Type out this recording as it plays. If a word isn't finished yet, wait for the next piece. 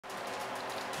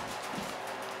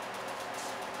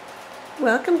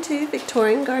Welcome to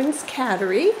Victorian Gardens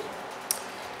Cattery.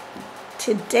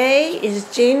 Today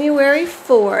is January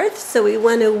 4th, so we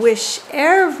want to wish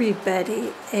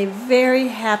everybody a very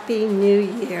happy new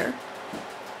year.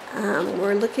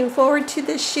 We're looking forward to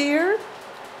this year.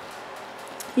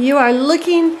 You are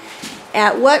looking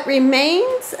at what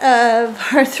remains of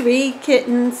our 3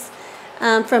 kittens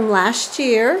from last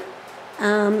year.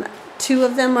 2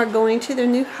 of them are going to their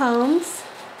new homes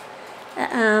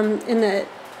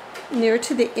near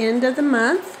to the end of the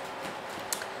month.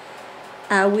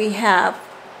 We have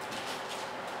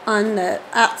on the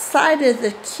outside of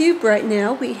the cube right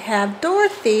now, we have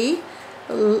Dorothy,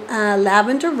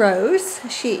 Lavender Rose.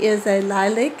 She is a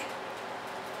lilac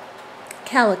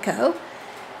calico,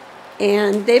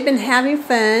 and they've been having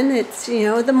fun. It's,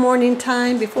 the morning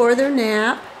time before their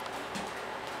nap.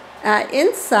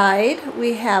 Inside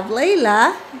we have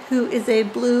Layla, who is a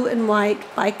blue and white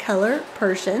bicolor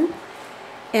Persian.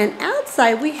 And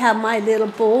outside we have my little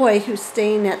boy who's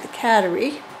staying at the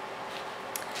cattery.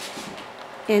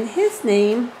 And his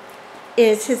nickname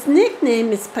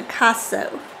is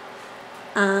Picasso.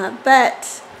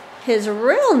 But his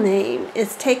real name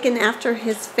is taken after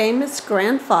his famous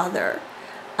grandfather.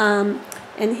 And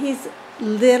he's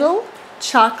Little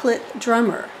Chocolate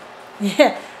Drummer.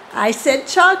 Yeah, I said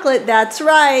chocolate, that's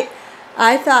right.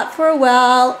 I thought for a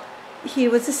while he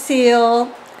was a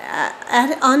seal.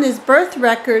 On his birth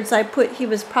records, I put he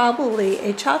was probably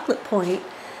a chocolate point,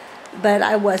 but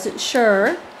I wasn't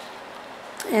sure.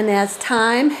 And as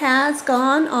time has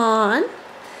gone on,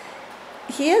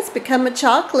 he has become a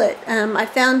chocolate. I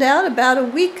found out about a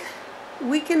week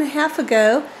and a half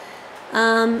ago.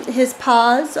 His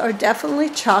paws are definitely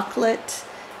chocolate.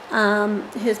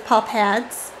 His paw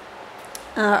pads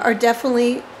are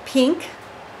definitely pink.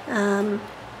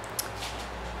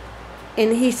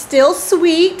 And he's still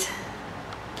sweet.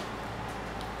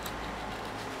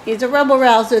 He's a rebel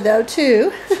rouser though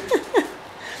too.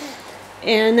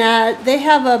 And they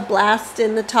have a blast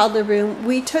in the toddler room.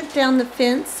 We took down the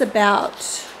fence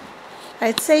about,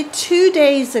 I'd say 2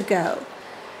 days ago.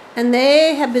 And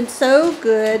they have been so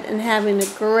good and having a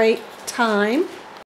great time.